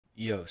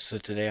Yo, so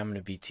today I'm going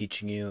to be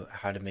teaching you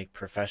how to make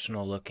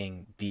professional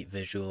looking beat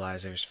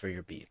visualizers for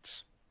your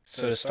beats.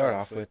 So to start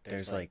off with,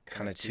 there's like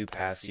kind of two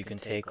paths you can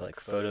take, like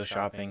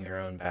photoshopping your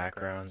own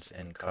backgrounds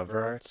and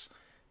cover arts,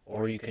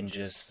 or you can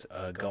just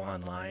go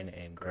online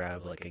and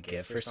grab like a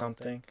GIF or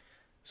something.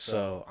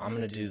 So I'm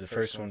going to do the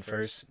first one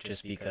first,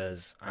 just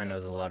because I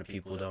know that a lot of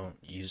people don't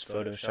use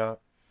Photoshop.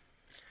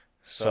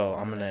 So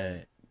I'm going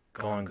to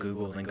go on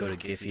Google and go to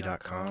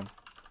giphy.com.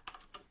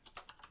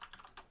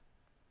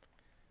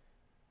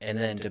 And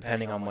then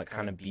depending on what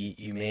kind of beat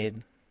you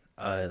made,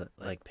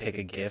 like pick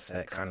a GIF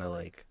that kind of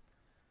like,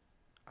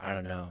 I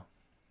don't know,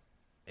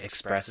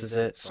 expresses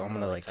it. So I'm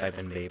gonna like type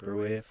in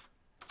vaporwave.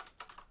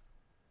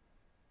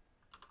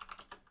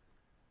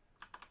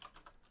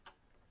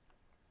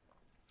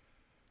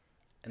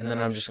 And then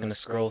I'm just gonna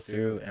scroll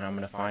through and I'm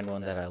gonna find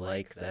one that I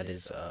like that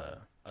is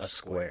a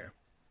square.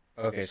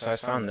 Okay, so I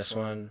found this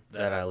one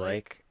that I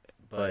like,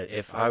 but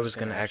if I was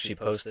gonna actually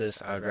post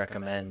this, I would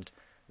recommend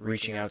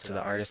reaching out to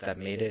the artist that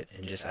made it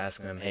and just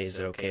asking them, hey, is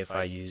it okay if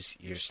I use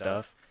your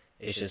stuff?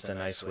 It's just a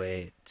nice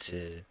way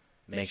to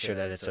make sure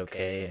that it's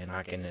okay and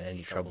not get in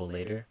any trouble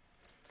later.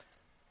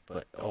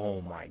 But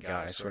oh my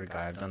god, I swear to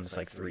god, I've done this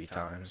like 3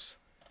 times.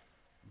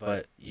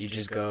 But you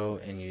just go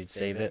and you'd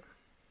save it.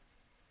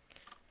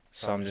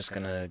 So I'm just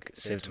gonna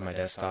save it to my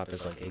desktop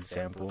as like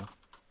example.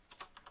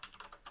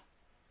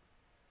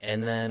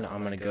 And then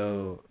I'm gonna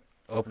go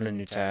open a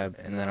new tab,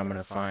 and then I'm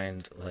gonna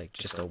find like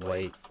just a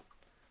white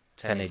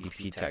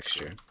 1080p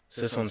texture.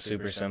 So this one's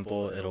super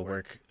simple. It'll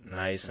work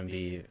nice and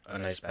be a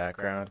nice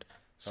background.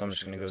 So I'm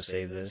just going to go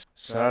save this.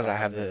 So now that I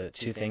have the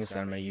two things that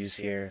I'm going to use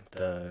here,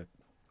 the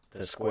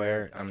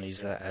square, I'm going to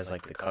use that as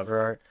like the cover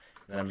art.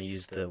 And then I'm going to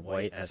use the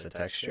white as a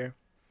texture.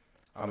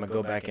 I'm going to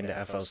go back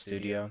into FL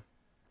Studio.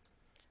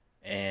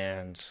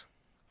 And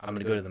I'm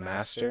going to go to the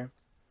master.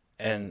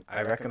 And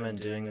I recommend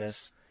doing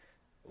this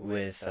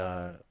with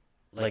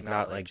like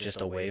not like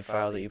just a WAV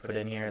file that you put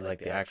in here, like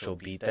the actual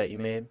beat that you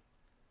made.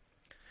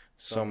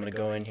 So I'm going to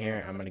go in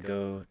here, I'm going to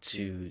go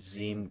to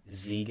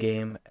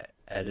Z-Game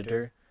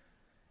Editor.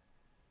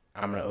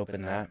 I'm going to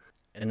open that.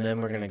 And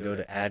then we're going to go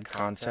to Add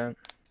Content,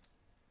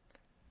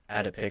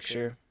 Add a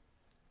Picture,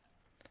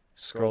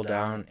 scroll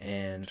down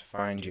and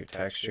find your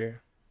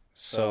texture.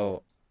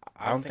 So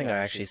I don't think I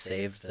actually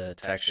saved the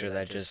texture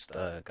that I just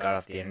got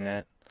off the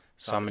internet.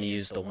 So I'm going to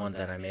use the one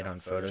that I made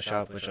on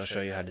Photoshop, which I'll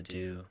show you how to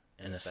do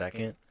in a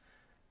second.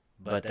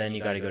 But then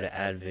you got to go to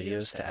Add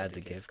Videos to add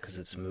the GIF because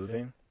it's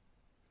moving.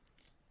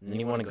 And then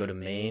you want to go to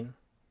Main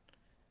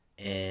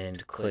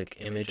and click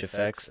Image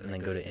Effects and then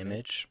go to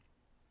Image.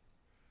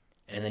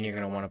 And then you're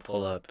going to want to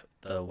pull up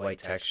the white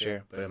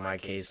texture, but in my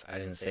case I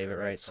didn't save it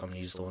right, so I'm going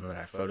to use the one that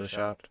I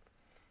photoshopped.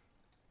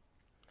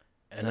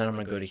 And then I'm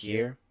going to go to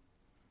here.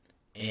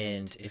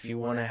 And if you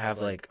want to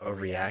have like a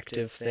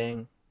reactive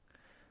thing,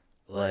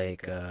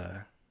 like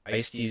I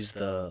used to use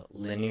the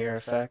linear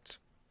effect,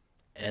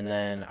 and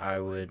then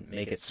I would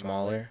make it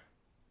smaller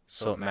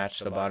so it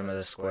matched the bottom of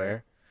the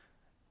square.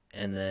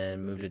 And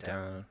then moved it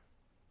down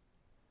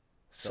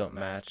so it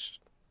matched,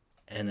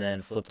 and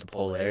then flip the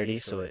polarity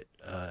so it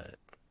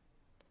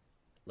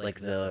like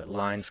the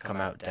lines come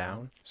out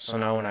down. So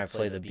now when I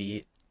play the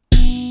beat,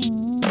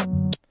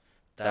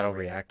 that'll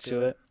react to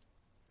it.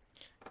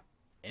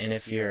 And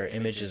if your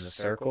image is a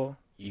circle,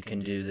 you can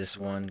do this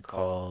one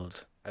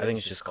called, I think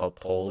it's just called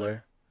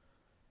polar.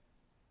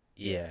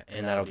 Yeah,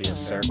 and that'll be a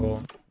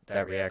circle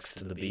that reacts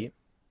to the beat.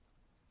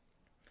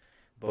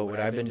 But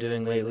what I've been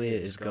doing lately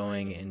is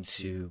going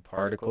into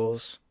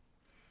particles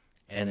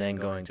and then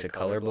going to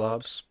color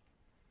blobs,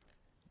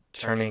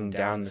 turning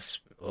down the,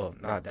 well,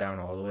 not down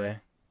all the way,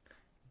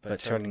 but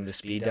turning the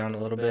speed down a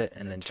little bit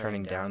and then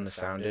turning down the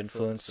sound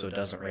influence so it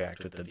doesn't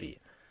react with the beat.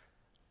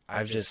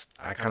 I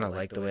kind of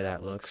like the way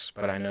that looks,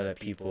 but I know that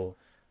people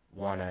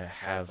want to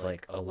have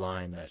like a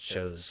line that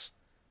shows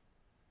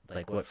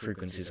like what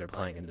frequencies are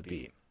playing in the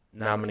beat.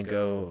 Now I'm going to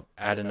go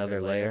add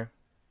another layer.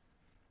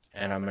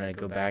 And I'm going to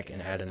go back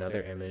and add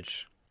another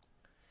image.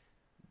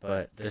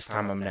 But this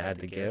time I'm going to add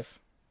the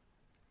GIF.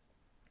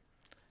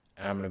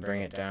 And I'm going to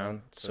bring it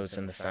down so it's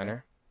in the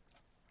center.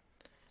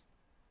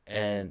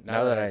 And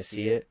now that I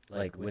see it,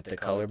 like with the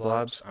color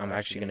blobs, I'm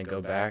actually going to go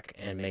back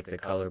and make the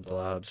color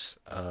blobs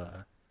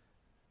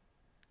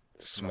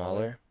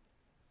smaller.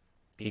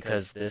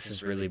 Because this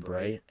is really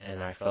bright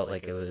and I felt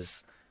like it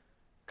was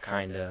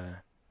kind of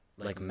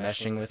like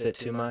meshing with it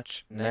too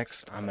much.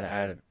 Next, I'm going to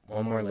add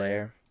one more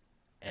layer.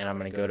 And I'm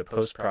going to go to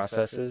Post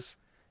Processes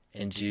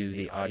and do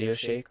the audio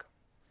shake.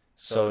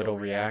 So it'll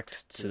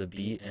react to the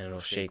beat and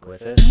it'll shake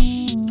with it.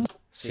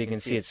 So you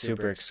can see it's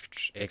super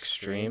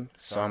extreme.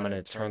 So I'm going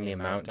to turn the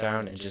amount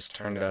down and just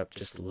turn it up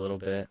just a little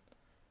bit.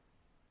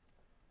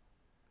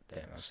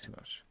 Damn, that's too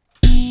much.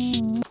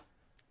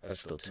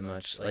 That's still too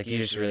much. Like you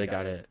just really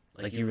got to,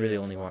 like you really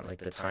only want like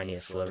the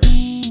tiniest sliver.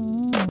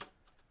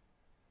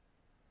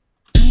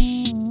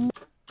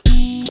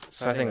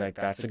 So I think like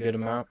that's a good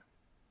amount.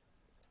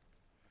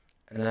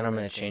 And then I'm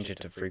going to change it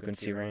to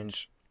frequency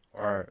range.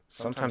 Or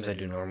sometimes I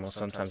do normal,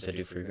 sometimes I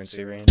do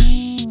frequency range.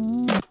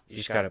 You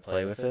just got to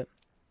play with it.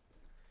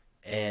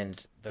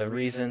 And the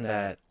reason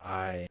that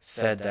I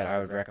said that I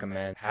would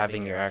recommend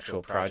having your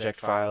actual project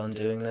file and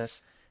doing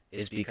this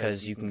is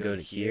because you can go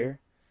to here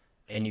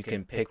and you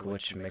can pick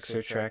which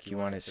mixer track you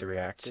want it to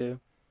react to.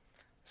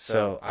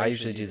 So I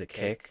usually do the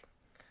kick.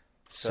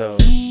 So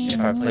if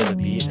I play the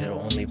beat, it'll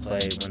only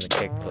play when the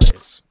kick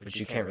plays, but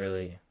you can't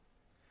really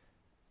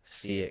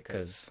see it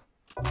because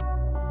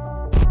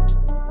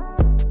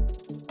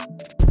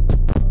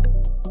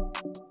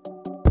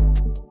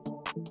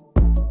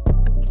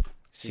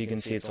so you can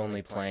see it's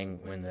only playing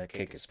when the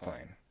kick is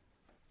playing.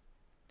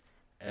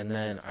 And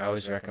then I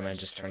always recommend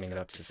just turning it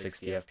up to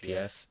 60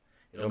 FPS.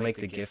 It'll make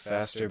the GIF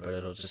faster, but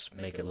it'll just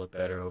make it look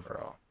better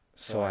overall.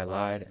 So I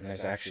lied, and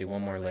there's actually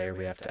one more layer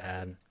we have to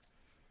add.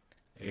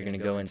 You're going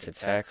to go into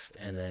text,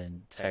 and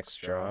then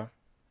text draw.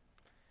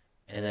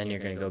 And then you're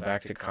going to go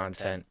back to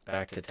content,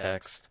 back to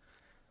text,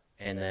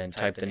 and then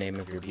type the name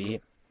of your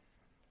beat.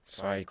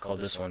 So I called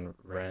this one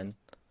Ren.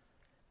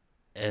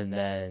 And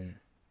then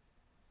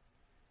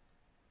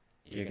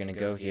you're going to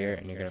go here,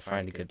 and you're going to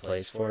find a good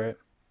place for it.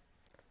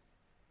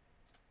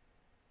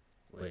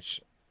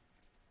 Which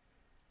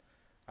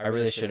I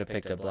really should have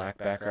picked a black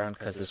background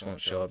because this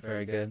won't show up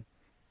very good.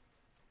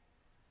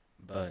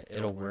 But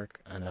it'll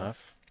work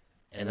enough.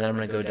 And then I'm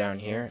going to go down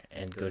here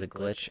and go to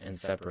glitch and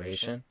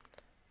separation.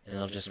 And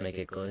it'll just make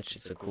it glitch.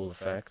 It's a cool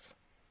effect.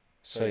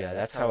 So yeah,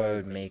 that's how I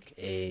would make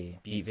a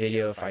beat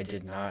video if I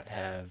did not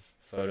have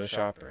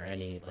Photoshop or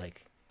any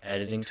like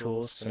editing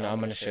tools. So now I'm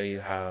going to show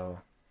you how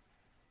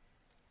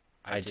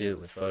I do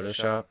it with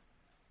Photoshop.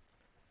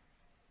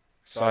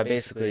 So I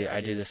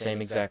do the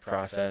same exact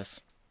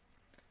process,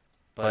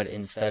 but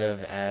instead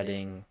of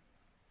adding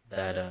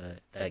that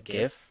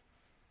GIF,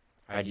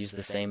 I'd use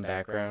the same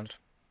background,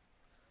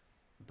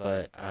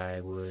 but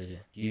I would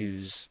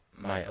use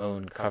my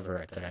own cover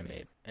art that I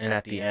made. And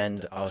at the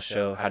end, I'll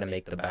show how to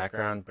make the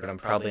background, but I'm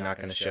probably not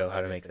going to show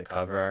how to make the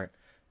cover art,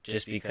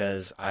 just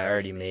because I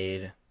already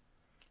made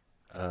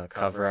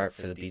cover art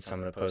for the beats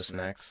I'm going to post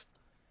next.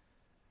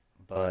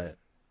 But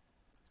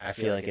I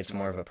feel like it's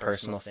more of a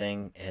personal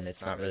thing, and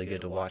it's not really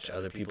good to watch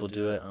other people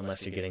do it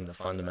unless you're getting the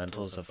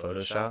fundamentals of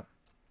Photoshop.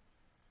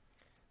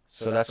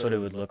 So that's what it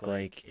would look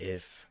like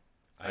if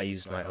I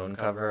used my own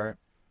cover art.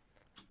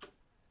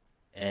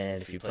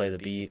 And if you play the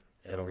beat,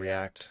 it'll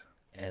react,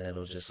 and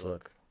it'll just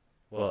look...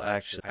 Well,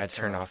 actually, I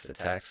turn off the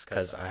text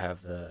because I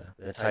have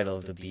the title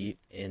of the beat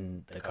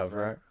in the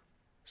cover art.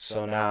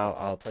 So now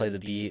I'll play the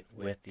beat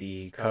with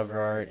the cover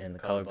art and the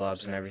color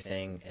blobs and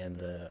everything and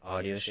the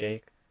audio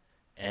shake.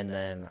 And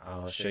then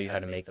I'll show you how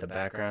to make the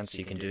background so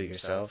you can do it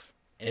yourself.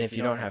 And if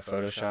you don't have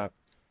Photoshop,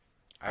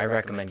 I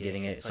recommend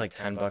getting it. It's like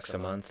 $10 a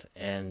month,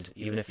 and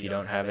even if you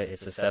don't have it,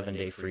 it's a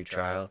 7-day free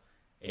trial,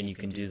 and you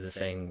can do the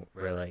thing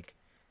where like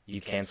you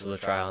cancel the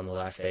trial on the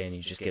last day and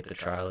you just get the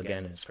trial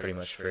again, and it's pretty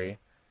much free.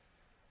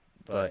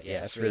 But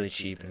yeah, it's really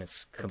cheap, and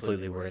it's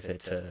completely worth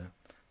it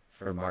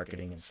for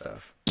marketing and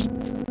stuff.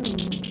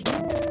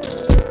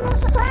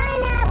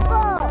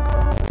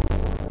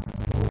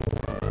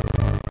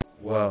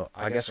 Well,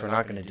 I guess we're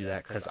not going to do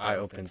that because I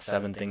opened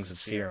 7 things of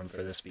serum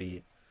for this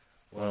beat.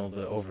 Went a little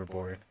bit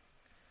overboard.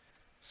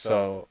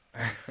 So,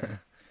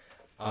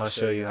 I'll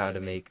show you how to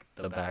make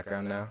the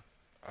background now.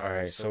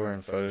 Alright, so we're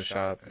in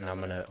Photoshop, and I'm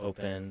going to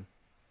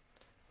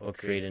we'll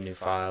create a new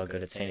file, go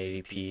to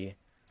 1080p,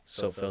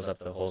 so it fills up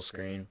the whole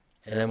screen.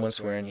 And then once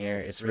we're in here,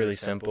 it's really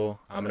simple.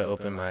 I'm going to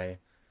open my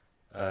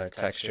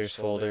textures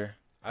folder.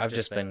 I've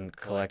just been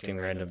collecting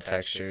random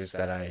textures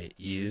that I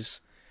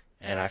use.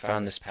 And I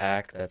found this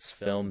pack that's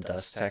film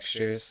dust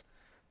textures,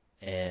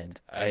 and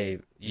I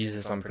use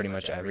this on pretty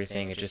much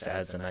everything. It just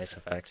adds a nice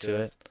effect to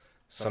it.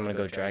 So I'm going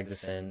to go drag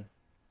this in,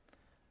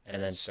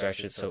 and then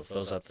stretch it so it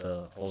fills up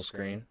the whole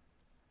screen.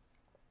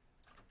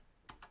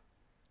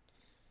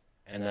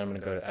 And then I'm going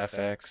to go to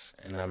FX,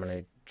 and I'm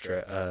going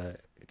to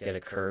get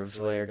a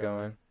curves layer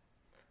going,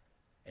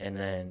 and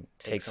then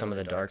take some of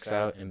the darks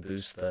out and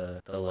boost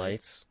the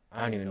lights.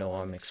 I don't even know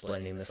why I'm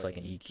explaining this like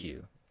an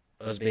EQ.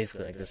 It was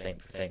basically like the same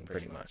thing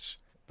pretty much.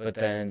 But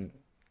then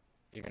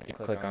you're going to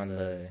click on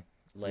the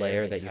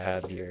layer that you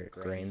have your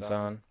grains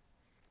on,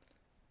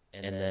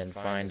 and then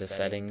find a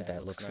setting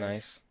that looks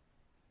nice.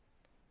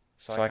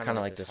 So I kind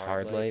of like this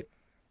hard light.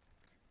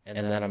 And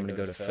then I'm going to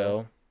go to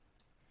fill,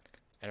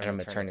 and I'm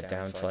going to turn it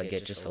down until I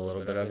get just a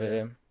little bit of it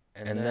in.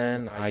 And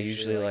then I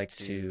usually like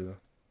to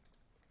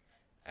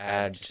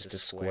add just a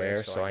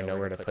square so I know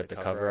where to put the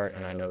cover art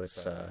and I know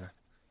it's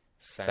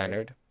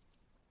centered.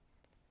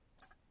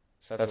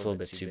 So that's a little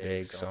bit too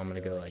big, so I'm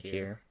going to go like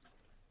here.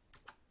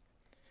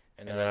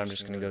 And then I'm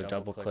just going to go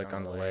double click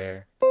on the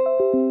layer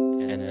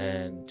and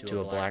then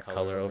do a black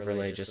color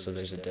overlay just so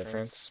there's a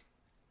difference.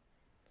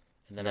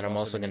 And then I'm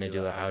also going to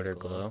do an outer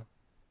glow.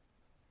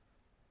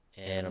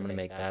 And I'm going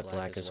to make that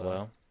black as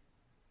well.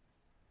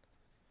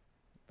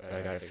 But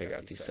I got to figure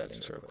out these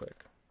settings real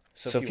quick.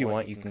 So if you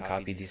want, you can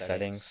copy these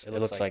settings. It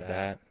looks like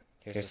that.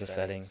 Here's the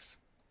settings.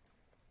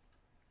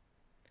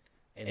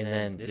 And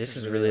then this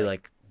is really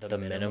like the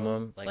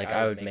minimum. Like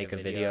I would make a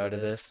video out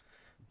of this.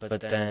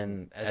 But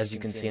then, as you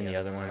can see in the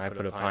other one, I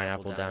put a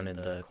pineapple down in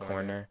the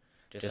corner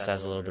just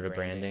has a little bit of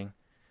branding.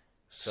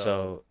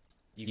 So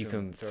you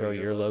can throw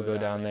your logo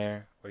down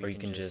there, or you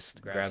can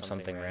just grab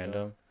something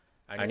random.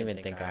 I don't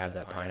even think I have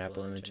that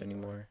pineapple image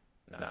anymore.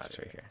 Nah, it's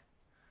right here.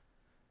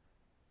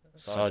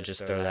 So I'll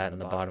just throw that in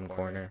the bottom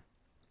corner,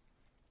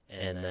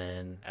 and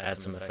then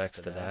add some effects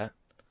to that.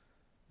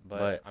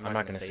 But I'm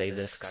not going to save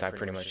this because I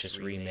pretty much just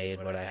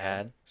remade what I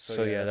had.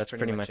 So yeah, that's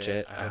pretty much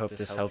it. I hope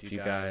this helped you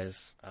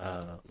guys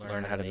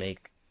learn how to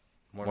make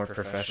more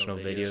professional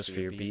videos for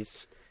your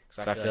beats.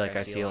 Because I feel like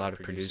I see a lot of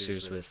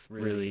producers with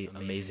really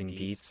amazing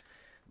beats,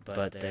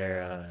 but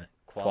their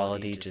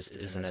quality just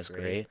isn't as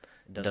great.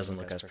 It doesn't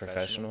look as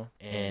professional.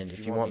 And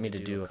if you want me to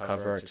do a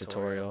cover art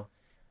tutorial,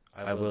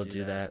 I will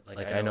do that.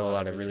 Like, I know a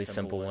lot of really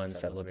simple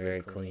ones that look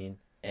very clean.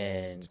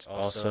 And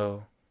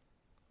also,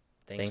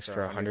 thanks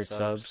for 100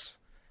 subs.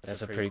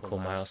 That's a pretty cool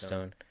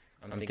milestone.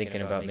 I'm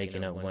thinking about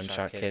making a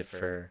one-shot kit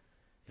for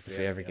if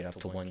we ever get up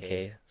to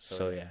 1K.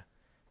 So yeah,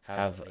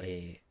 have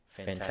a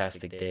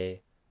fantastic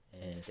day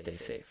and stay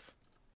safe.